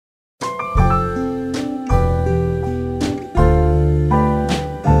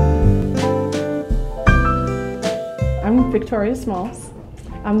Victoria Smalls.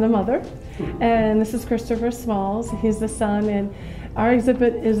 I'm the mother, and this is Christopher Smalls. He's the son, and our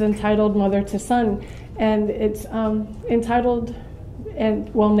exhibit is entitled Mother to Son, and it's entitled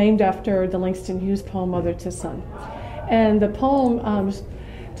and named after the Langston Hughes poem Mother to Son. And the poem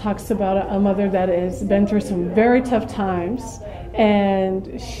talks about a mother that has been through some very tough times,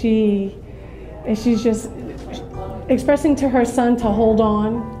 and she's just expressing to her son to hold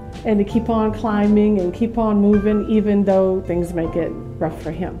on and to keep on climbing and keep on moving, even though things may get rough for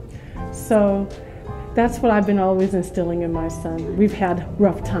him. So that's what I've been always instilling in my son. We've had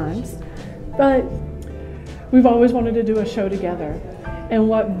rough times, but we've always wanted to do a show together. And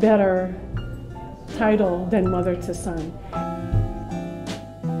what better title than Mother to Son?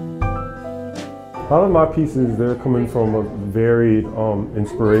 A lot of my pieces, they're coming from varied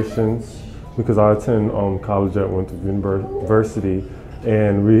inspirations, because I attend college at Winthrop University,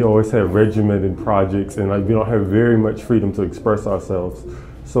 and we always have regimented projects, and we don't have very much freedom to express ourselves.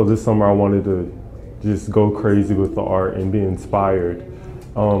 So this summer I wanted to just go crazy with the art and be inspired.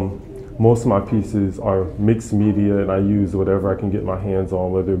 Most of my pieces are mixed media, and I use whatever I can get my hands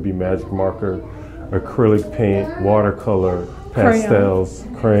on, whether it be magic marker, acrylic paint, watercolor, pastels,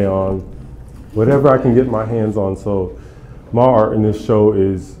 crayon, whatever I can get my hands on. So my art in this show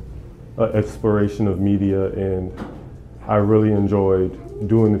is an exploration of media, and I really enjoyed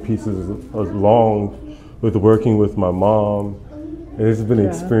doing the pieces along with working with my mom. And it's been an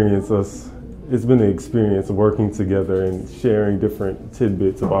experience working together and sharing different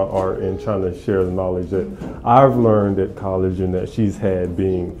tidbits about art and trying to share the knowledge that I've learned at college and that she's had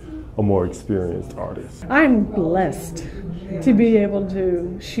being a more experienced artist. I'm blessed to be able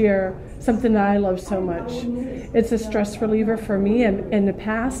to share something that I love so much. It's a stress reliever for me, and in the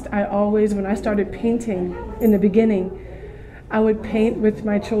past, when I started painting in the beginning, I would paint with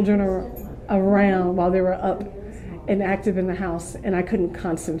my children around while they were up and active in the house, and I couldn't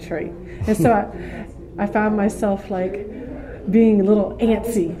concentrate. And so I found myself like being a little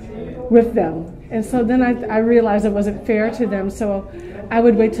antsy with them. And so then I realized it wasn't fair to them, so I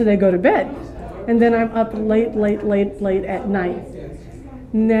would wait till they go to bed. And then I'm up late at night.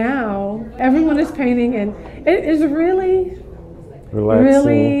 Now, everyone is painting, and it is really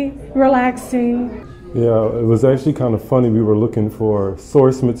relaxing. Yeah, it was actually kind of funny. We were looking for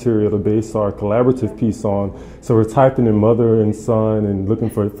source material to base our collaborative piece on. So we're typing in mother and son and looking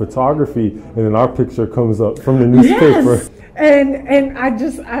for photography, and then our picture comes up from the newspaper. Yes! And I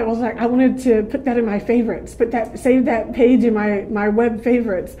was like, I wanted to put that in my favorites, save that page in my web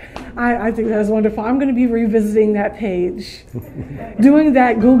favorites. I think that was wonderful. I'm going to be revisiting that page, doing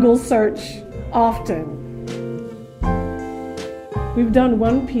that Google search often. We've done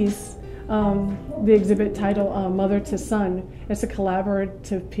one piece, the exhibit title Mother to Son. It's a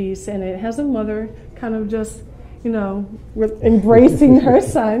collaborative piece, and it has a mother kind of just, embracing her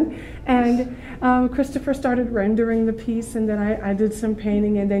son. And Christopher started rendering the piece, and then I did some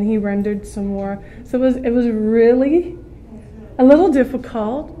painting, and then he rendered some more. So it was really a little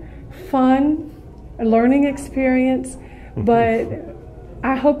difficult, fun, a learning experience, but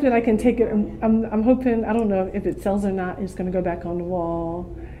I hope that I can take it. I'm hoping, I don't know if it sells or not, it's going to go back on the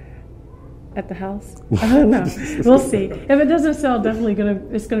wall at the house. I don't know. We'll see. If it doesn't sell,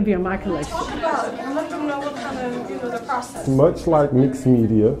 it's going to be in my collection. Talk about it and let them know what kind of, the process. Much like mixed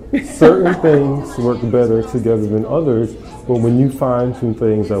media, certain things work better together than others, but when you find two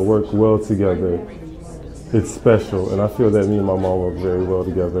things that work well together, it's special. And I feel that me and my mom work very well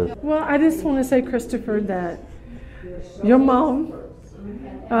together. Well, I just want to say, Christopher, that your mom,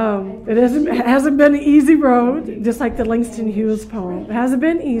 it hasn't been an easy road, just like the Langston Hughes poem. It hasn't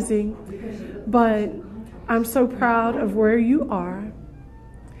been easy, but I'm so proud of where you are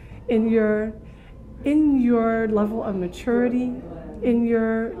in your level of maturity,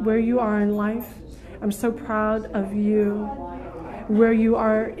 where you are in life. I'm so proud of you, where you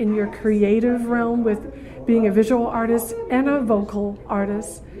are in your creative realm with being a visual artist and a vocal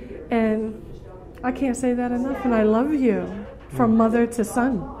artist. And I can't say that enough, and I love you. From mother to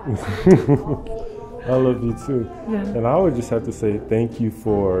son. I love you too. Yeah. And I would just have to say thank you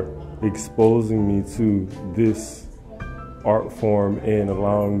for exposing me to this art form and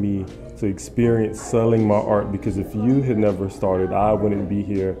allowing me to experience selling my art, because if you had never started, I wouldn't be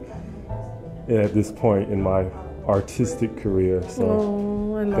here at this point in my artistic career. So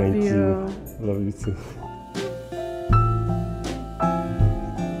I love thank you. I love you too.